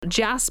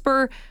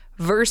Jasper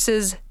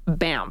versus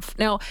Banff.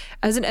 Now,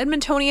 as an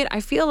Edmontonian, I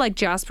feel like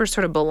Jasper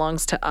sort of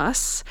belongs to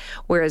us,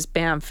 whereas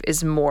Banff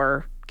is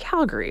more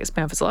Calgary.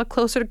 Banff is a lot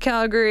closer to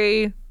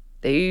Calgary.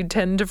 They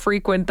tend to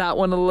frequent that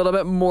one a little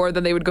bit more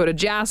than they would go to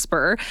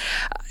Jasper.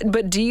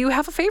 But do you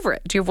have a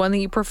favorite? Do you have one that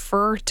you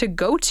prefer to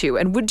go to?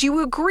 And would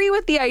you agree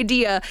with the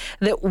idea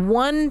that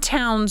one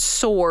town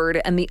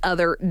soared and the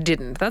other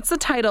didn't? That's the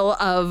title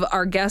of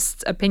our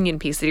guest's opinion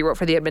piece that he wrote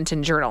for the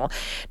Edmonton Journal.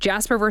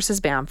 Jasper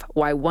versus Banff,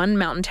 why one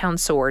mountain town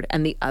soared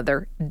and the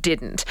other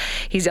didn't.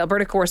 He's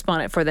Alberta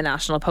correspondent for the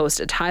National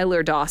Post,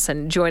 Tyler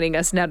Dawson, joining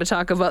us now to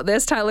talk about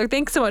this. Tyler,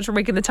 thanks so much for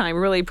making the time.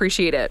 Really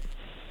appreciate it.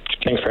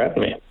 Thanks for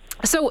having me.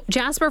 So,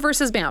 Jasper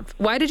versus Banff.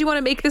 Why did you want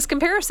to make this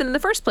comparison in the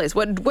first place?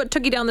 What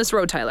took you down this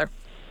road, Tyler?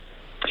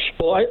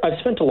 Well, I've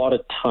spent a lot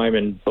of time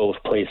in both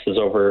places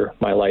over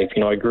my life.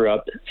 I grew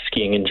up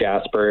skiing in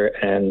Jasper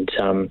and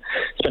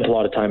spent a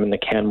lot of time in the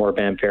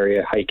Canmore-Banff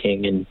area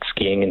hiking and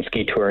skiing and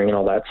ski touring and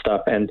all that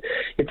stuff. And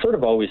it sort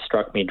of always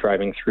struck me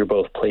driving through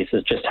both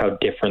places just how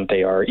different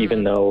they are,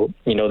 even though,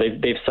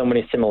 they've so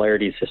many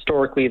similarities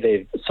historically.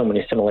 They've so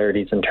many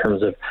similarities in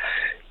terms of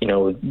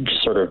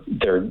just sort of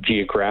their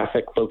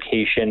geographic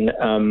location,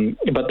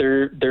 but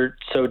they're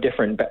so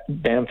different.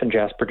 Banff and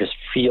Jasper just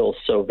feel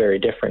so very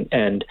different,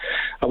 and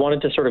I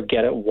wanted to sort of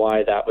get at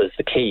why that was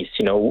the case.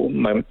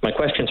 My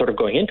question sort of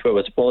going into it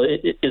was, well,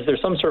 is there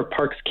some sort of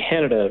Parks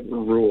Canada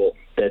rule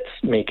that's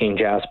making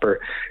Jasper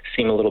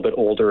seem a little bit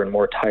older and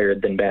more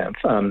tired than Banff?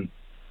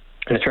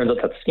 And it turns out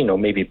that's,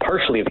 maybe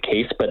partially the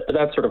case, but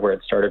that's sort of where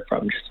it started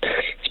from, just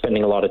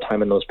spending a lot of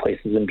time in those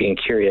places and being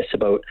curious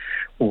about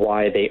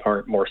why they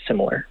aren't more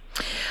similar.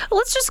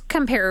 Let's just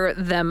compare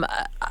them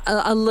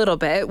a little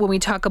bit when we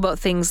talk about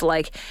things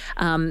like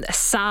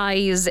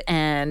size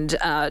and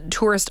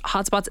tourist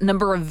hotspots,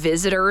 number of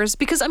visitors,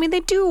 because, they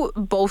do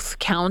both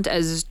count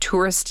as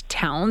tourist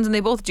towns and they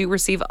both do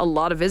receive a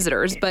lot of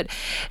visitors, but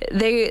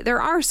there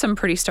are some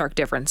pretty stark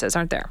differences,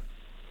 aren't there?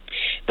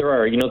 There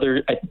are.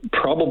 They're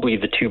probably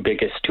the two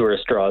biggest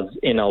tourist draws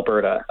in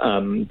Alberta,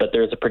 but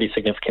there's a pretty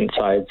significant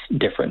size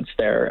difference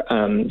there.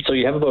 So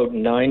you have about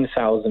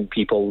 9,000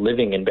 people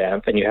living in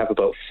Banff, and you have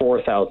about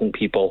 4,000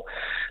 people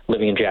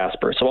living in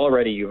Jasper. So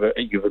already you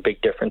have a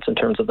big difference in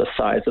terms of the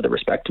size of the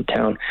respective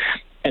town.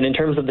 And in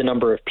terms of the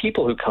number of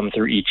people who come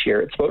through each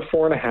year, it's about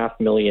 4.5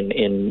 million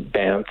in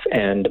Banff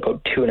and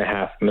about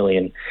 2.5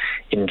 million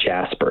in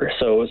Jasper.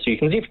 So you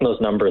can see from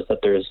those numbers that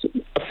there's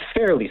a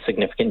fairly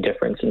significant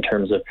difference in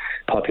terms of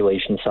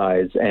population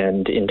size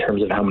and in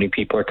terms of how many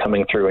people are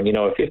coming through. And,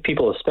 if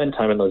people have spent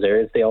time in those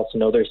areas, they also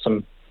know there's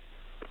some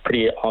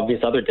pretty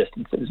obvious other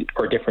distances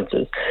or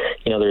differences.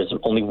 There's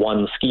only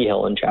one ski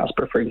hill in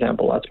Jasper, for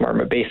example. That's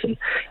Marmot Basin.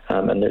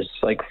 And there's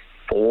like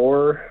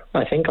 4,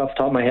 I think, off the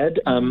top of my head,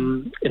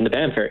 in the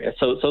Banff area.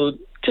 So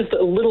just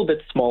a little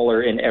bit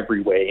smaller in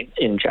every way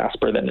in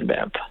Jasper than in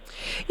Banff.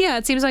 Yeah,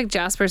 it seems like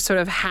Jasper's sort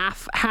of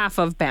half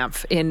of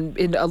Banff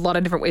in a lot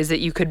of different ways that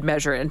you could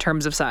measure it in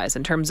terms of size,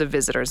 in terms of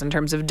visitors, in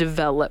terms of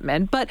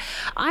development. But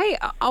I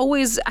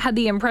always had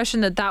the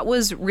impression that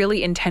was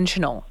really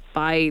intentional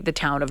by the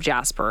town of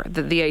Jasper,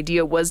 that the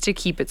idea was to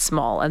keep it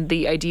small, and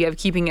the idea of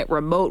keeping it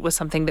remote was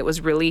something that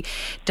was really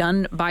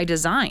done by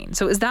design.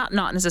 So is that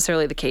not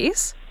necessarily the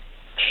case?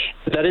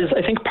 That is,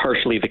 I think,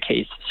 partially the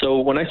case. So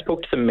when I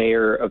spoke to the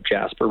mayor of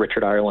Jasper,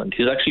 Richard Ireland,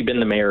 who's actually been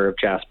the mayor of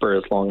Jasper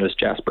as long as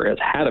Jasper has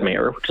had a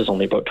mayor, which is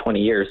only about 20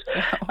 years,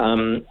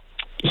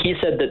 he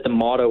said that the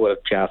motto of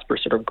Jasper,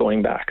 sort of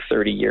going back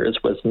 30 years,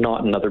 was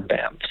not another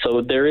Banff.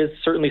 So there is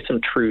certainly some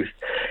truth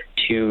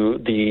to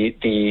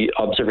the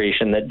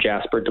observation that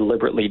Jasper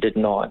deliberately did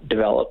not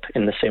develop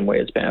in the same way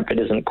as Banff. It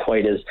isn't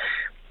quite as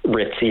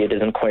ritzy, it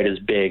isn't quite as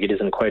big, it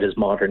isn't quite as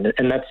modern,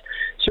 and that's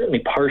certainly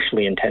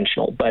partially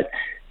intentional. But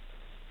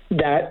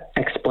that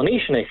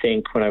explanation, I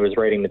think, when I was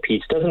writing the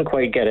piece, doesn't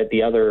quite get at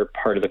the other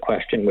part of the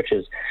question, which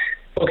is,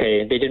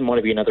 okay, they didn't want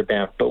to be another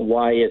Banff, but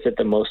why is it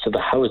that most of the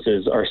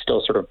houses are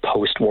still sort of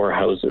post-war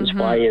houses? Mm-hmm.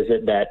 Why is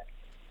it that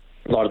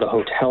a lot of the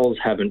hotels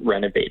haven't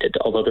renovated,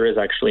 although there is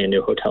actually a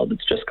new hotel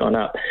that's just gone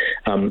up?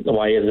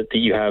 Why is it that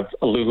you have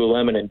a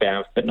Lululemon in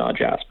Banff but not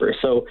Jasper?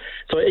 So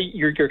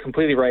you're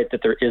completely right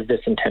that there is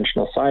this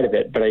intentional side of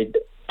it, but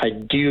I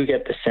do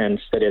get the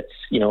sense that it's,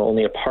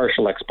 only a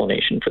partial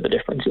explanation for the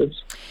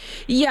differences.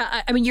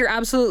 Yeah, you're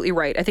absolutely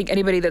right. I think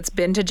anybody that's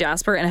been to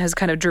Jasper and has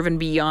kind of driven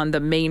beyond the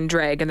main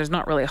drag, and there's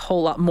not really a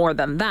whole lot more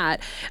than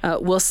that,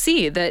 will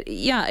see that,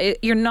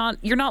 you're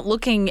not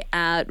looking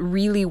at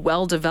really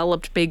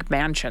well-developed big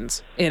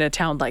mansions in a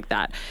town like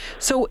that.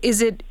 So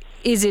is it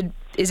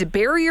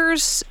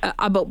barriers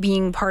about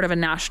being part of a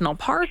national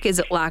park? Is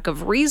it lack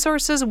of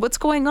resources? What's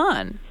going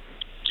on?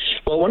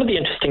 Well, one of the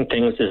interesting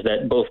things is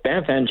that both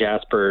Banff and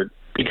Jasper,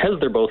 because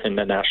they're both in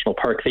the national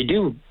park, they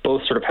do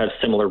both sort of have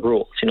similar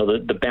rules.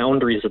 The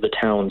boundaries of the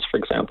towns, for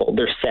example,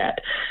 they're set.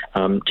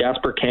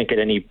 Jasper can't get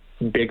any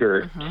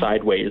bigger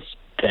sideways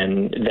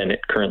than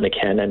it currently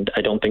can, and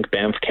I don't think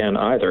Banff can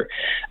either.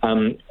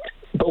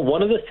 But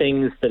one of the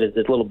things that is a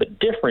little bit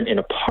different in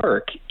a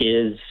park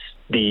is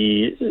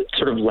the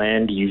sort of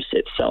land use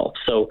itself.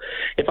 So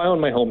if I own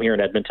my home here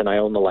in Edmonton, I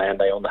own the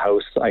land, I own the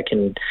house, I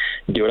can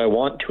do what I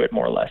want to it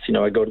more or less.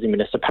 I go to the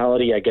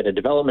municipality, I get a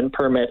development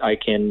permit, I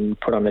can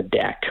put on a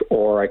deck,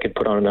 or I could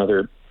put on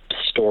another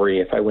story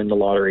if I win the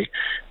lottery.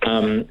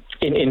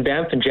 In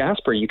Banff and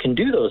Jasper, you can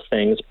do those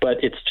things,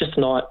 but it's just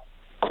not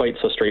quite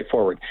so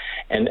straightforward.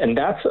 And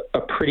that's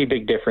a pretty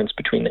big difference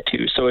between the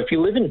two. So if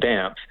you live in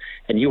Banff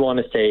and you want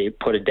to, say,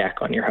 put a deck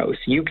on your house,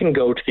 you can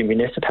go to the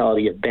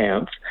municipality of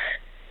Banff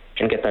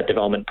and get that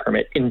development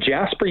permit. In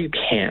Jasper, you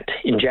can't.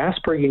 In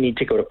Jasper, you need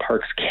to go to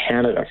Parks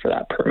Canada for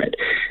that permit.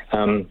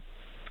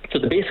 So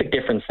the basic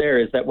difference there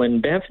is that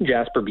when Banff and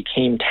Jasper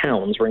became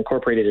towns, were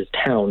incorporated as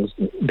towns,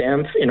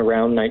 Banff in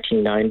around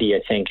 1990,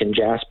 I think, and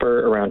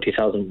Jasper around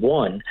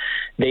 2001,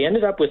 they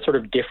ended up with sort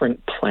of different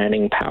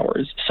planning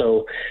powers.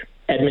 So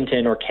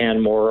Edmonton or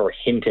Canmore or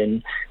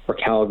Hinton or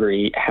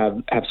Calgary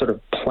have sort of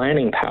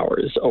planning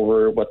powers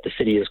over what the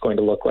city is going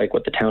to look like,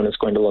 what the town is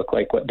going to look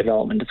like, what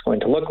development is going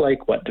to look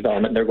like, what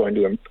development they're going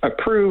to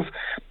approve,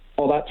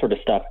 all that sort of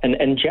stuff.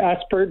 And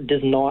Jasper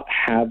does not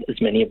have as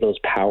many of those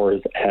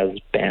powers as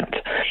Banff.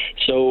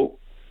 So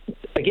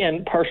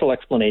again, partial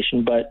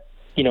explanation, but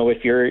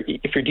if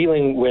you're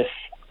dealing with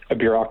a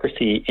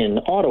bureaucracy in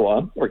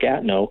Ottawa or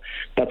Gatineau,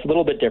 that's a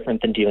little bit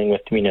different than dealing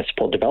with the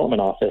municipal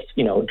development office,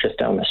 just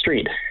down the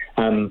street.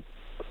 And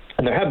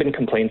there have been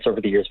complaints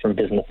over the years from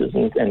businesses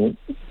and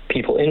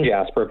people in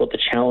Jasper about the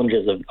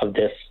challenges of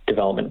this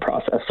development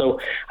process. So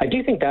I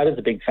do think that is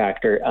a big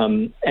factor.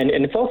 And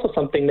it's also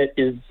something that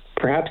is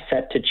perhaps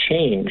set to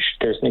change.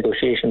 There's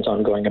negotiations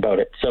ongoing about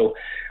it. So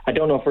I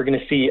don't know if we're going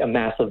to see a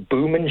massive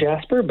boom in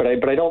Jasper, but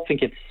I don't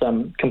think it's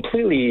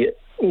completely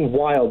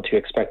wild to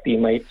expect that you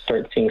might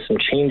start seeing some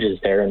changes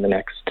there in the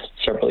next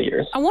several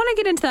years. I want to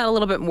get into that a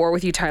little bit more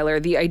with you, Tyler,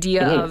 the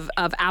idea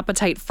of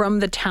appetite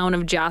from the town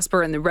of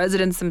Jasper and the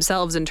residents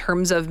themselves in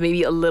terms of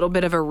maybe a little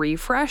bit of a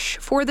refresh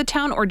for the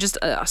town or just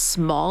a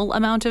small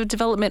amount of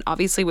development,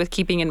 obviously with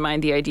keeping in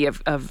mind the idea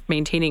of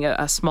maintaining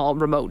a small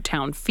remote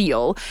town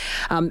feel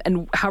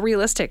and how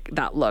realistic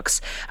that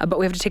looks. But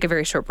we have to take a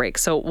very short break.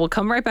 So we'll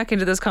come right back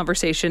into this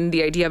conversation,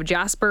 the idea of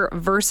Jasper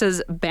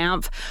versus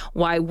Banff,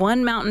 why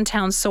one mountain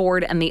town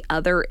soared and the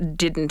other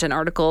didn't. An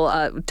article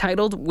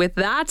titled with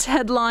that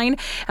headline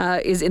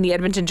is in the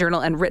Edmonton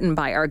Journal and written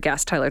by our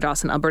guest, Tyler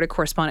Dawson, Alberta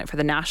correspondent for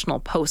the National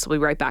Post. We'll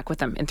be right back with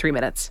them in 3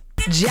 minutes.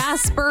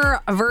 Jasper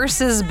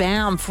versus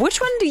Banff. Which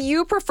one do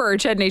you prefer?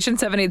 Ched Nation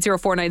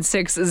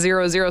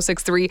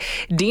 780-496-0063.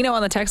 Dino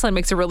on the text line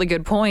makes a really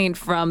good point.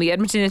 From the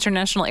Edmonton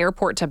International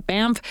Airport to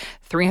Banff,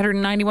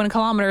 391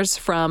 kilometers.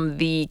 From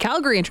the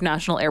Calgary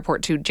International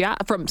Airport to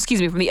from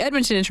the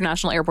Edmonton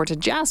International Airport to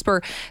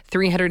Jasper,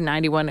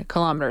 391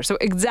 kilometers. So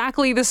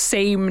exactly the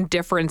same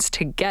difference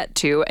to get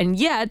to, and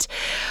yet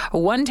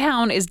one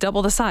town is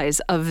double the size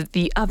of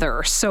the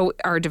other. So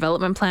are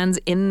development plans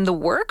in the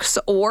works,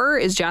 or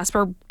is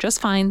Jasper just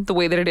fine the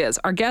way that it is?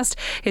 Our guest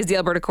is the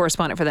Alberta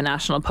correspondent for the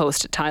National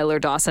Post, Tyler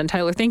Dawson.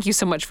 Tyler, thank you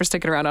so much for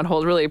sticking around on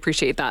hold. Really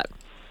appreciate that.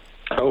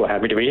 Oh,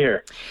 happy to be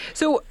here.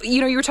 So,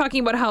 you were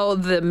talking about how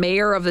the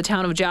mayor of the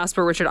town of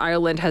Jasper, Richard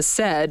Ireland, has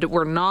said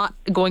we're not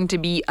going to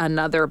be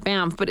another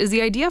Banff, but is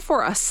the idea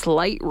for a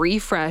slight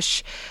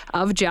refresh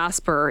of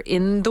Jasper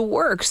in the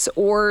works,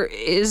 or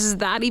is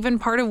that even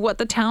part of what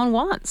the town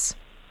wants?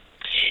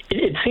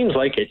 It seems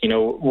like it.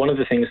 One of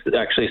the things that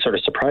actually sort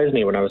of surprised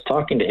me when I was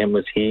talking to him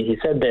was he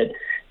said that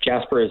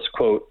Jasper is,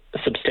 quote,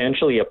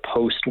 substantially a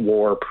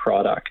post-war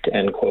product,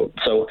 end quote.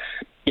 So,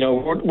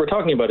 we're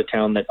talking about a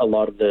town that a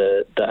lot of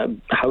the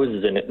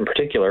houses in it in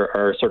particular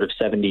are sort of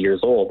 70 years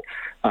old.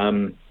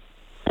 And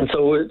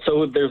so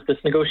there's this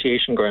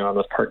negotiation going on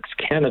with Parks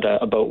Canada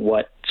about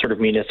what sort of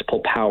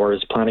municipal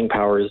powers, planning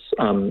powers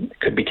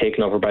could be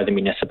taken over by the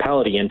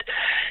municipality. And,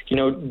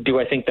 do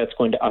I think that's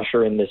going to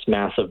usher in this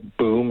massive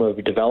boom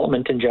of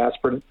development in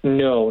Jasper?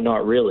 No,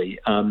 not really.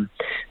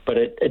 But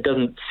it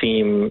doesn't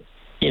seem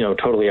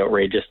totally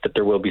outrageous that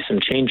there will be some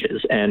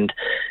changes. And,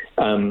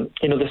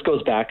 this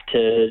goes back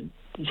to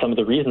some of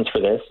the reasons for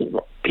this,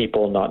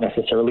 people not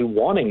necessarily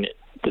wanting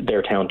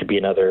their town to be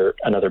another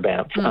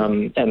Banff.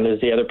 And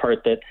there's the other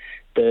part that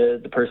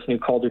the person who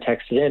called or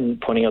texted in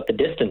pointing out the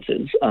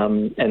distances.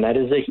 And that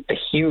is a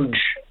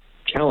huge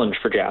challenge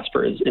for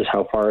Jasper is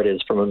how far it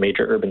is from a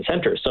major urban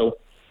center. So,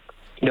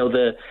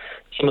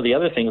 some of the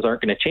other things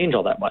aren't going to change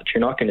all that much.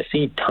 You're not going to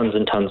see tons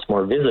and tons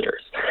more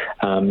visitors.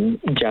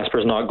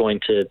 Jasper's not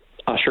going to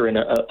usher in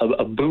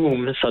a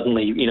boom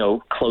suddenly,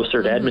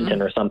 closer to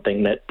Edmonton or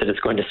something that is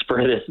going to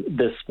spur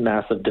this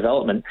massive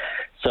development.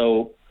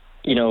 So,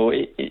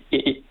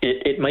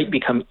 it might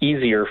become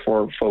easier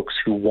for folks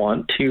who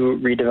want to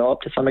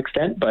redevelop to some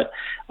extent, but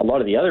a lot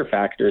of the other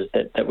factors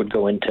that would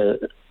go into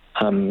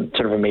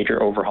sort of a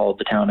major overhaul of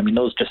the town,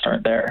 those just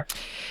aren't there.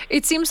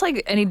 It seems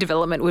like any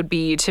development would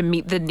be to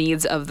meet the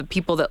needs of the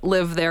people that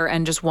live there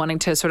and just wanting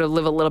to sort of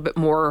live a little bit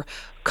more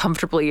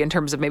comfortably in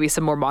terms of maybe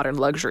some more modern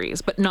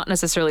luxuries, but not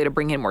necessarily to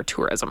bring in more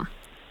tourism.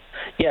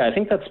 Yeah, I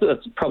think that's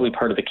probably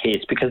part of the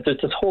case, because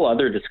there's this whole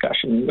other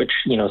discussion, which,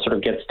 sort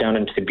of gets down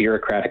into the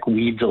bureaucratic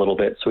weeds a little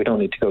bit, so we don't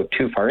need to go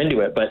too far into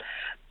it. But,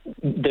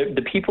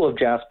 the people of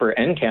Jasper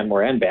and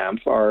Canmore and Banff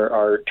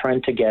are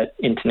trying to get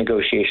into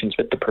negotiations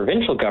with the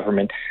provincial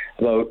government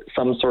about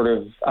some sort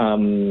of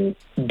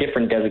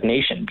different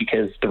designation,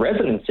 because the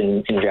residents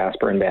in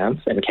Jasper and Banff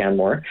and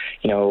Canmore,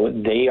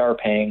 they are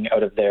paying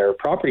out of their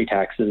property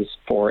taxes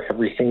for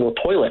every single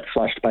toilet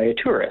flushed by a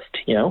tourist,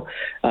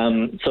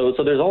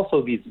 So there's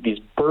also these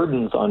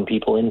burdens on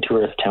people in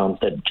tourist towns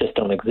that just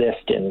don't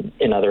exist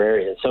in other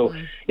areas. So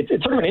it's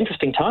sort of an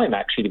interesting time,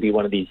 actually, to be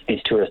one of these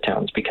tourist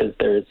towns, because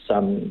there's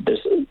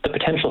the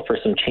potential for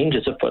some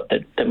changes afoot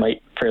that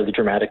might fairly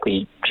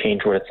dramatically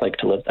change what it's like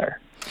to live there.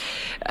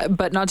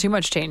 But not too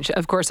much change.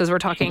 Of course, as we're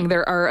talking,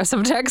 there are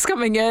some texts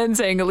coming in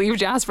saying, leave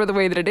Jasper the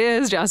way that it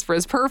is. Jasper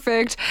is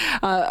perfect.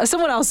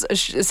 Someone else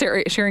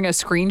sharing a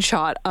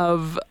screenshot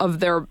of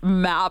their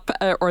map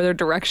or their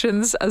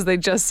directions as they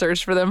just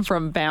searched for them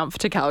from Banff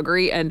to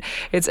Calgary. And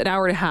it's an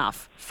hour and a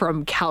half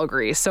from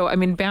Calgary. So, I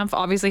mean, Banff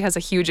obviously has a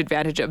huge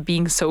advantage of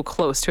being so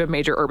close to a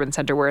major urban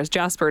center, whereas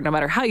Jasper, no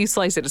matter how you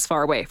slice it, is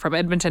far away from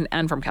Edmonton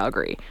and from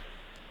Calgary.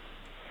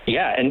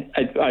 Yeah, and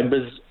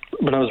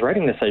when I was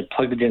writing this, I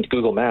plugged it into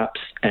Google Maps,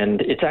 and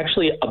it's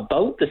actually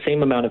about the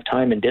same amount of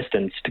time and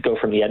distance to go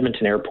from the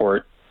Edmonton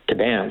airport to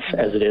Banff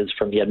as it is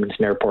from the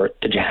Edmonton airport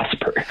to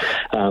Jasper.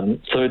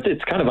 So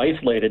it's kind of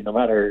isolated no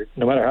matter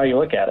how you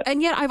look at it.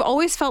 And yet I've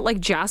always felt like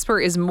Jasper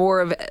is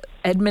more of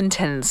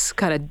Edmonton's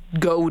kind of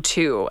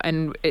go-to.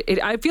 And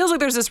it feels like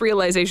there's this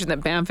realization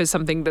that Banff is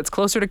something that's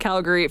closer to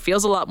Calgary. It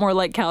feels a lot more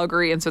like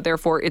Calgary. And so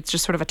therefore it's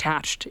just sort of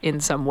attached in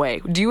some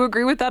way. Do you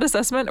agree with that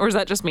assessment, or is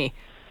that just me?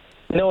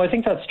 No, I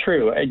think that's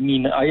true. I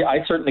mean,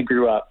 I certainly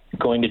grew up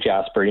going to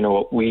Jasper.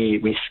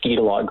 We skied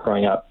a lot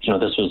growing up.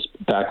 This was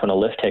back when a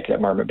lift ticket at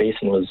Marmot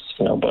Basin was,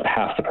 about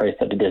half the price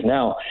that it is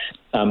now.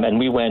 And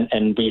we went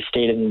and we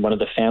stayed in one of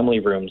the family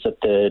rooms at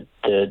the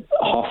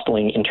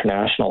Hosteling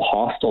International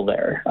Hostel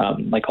there.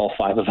 Like all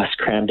five of us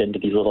crammed into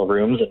these little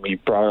rooms, and we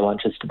brought our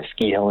lunches to the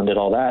ski hill and did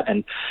all that.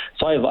 And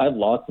so I have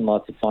lots and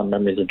lots of fond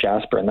memories of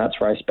Jasper, and that's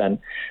where I spent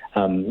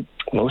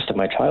most of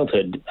my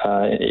childhood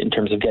in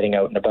terms of getting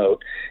out and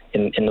about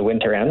in the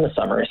winter and the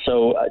summer.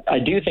 So I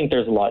do think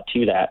there's a lot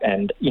to that.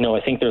 And, I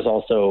think there's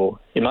also,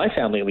 in my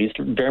family at least,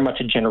 very much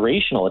a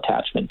generational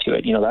attachment to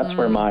it. That's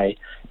where my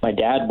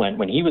dad went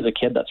when he was a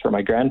kid. That's where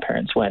my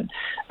grandparents went.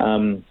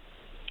 So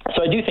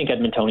I do think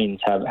Edmontonians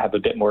have a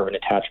bit more of an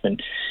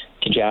attachment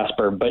to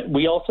Jasper. But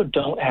we also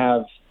don't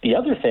have the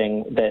other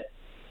thing that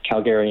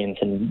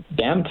Calgarians and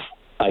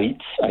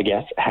Banffites, I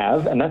guess,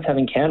 have, and that's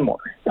having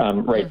Canmore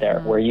right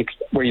there, where you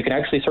can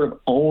actually sort of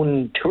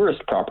own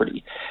tourist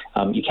property.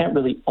 You can't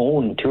really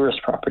own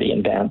tourist property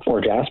in Banff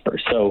or Jasper.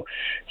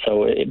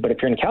 But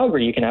if you're in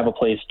Calgary, you can have a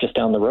place just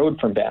down the road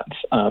from Banff.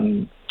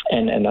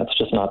 And that's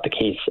just not the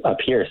case up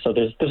here. So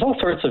there's all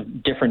sorts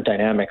of different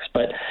dynamics.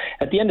 But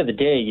at the end of the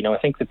day, I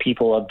think the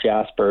people of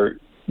Jasper,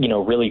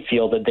 really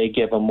feel that they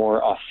give a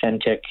more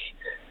authentic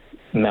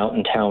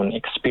mountain town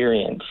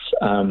experience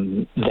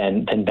than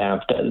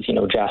Banff does.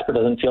 Jasper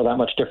doesn't feel that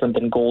much different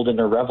than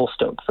Golden or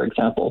Revelstoke, for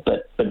example,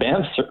 but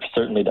Banff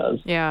certainly does.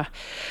 Yeah.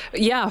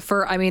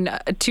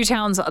 Two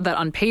towns that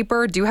on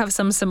paper do have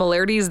some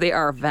similarities, they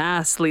are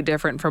vastly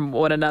different from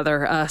one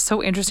another.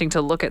 So interesting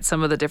to look at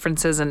some of the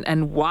differences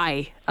and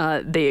why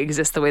they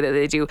exist the way that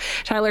they do.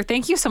 Tyler,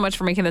 thank you so much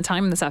for making the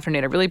time this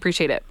afternoon. I really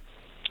appreciate it.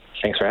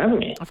 Thanks for having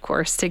me. Of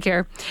course. Take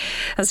care.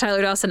 That's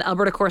Tyler Dawson,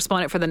 Alberta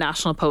correspondent for the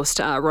National Post,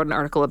 wrote an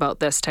article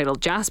about this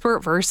titled Jasper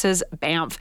versus Banff.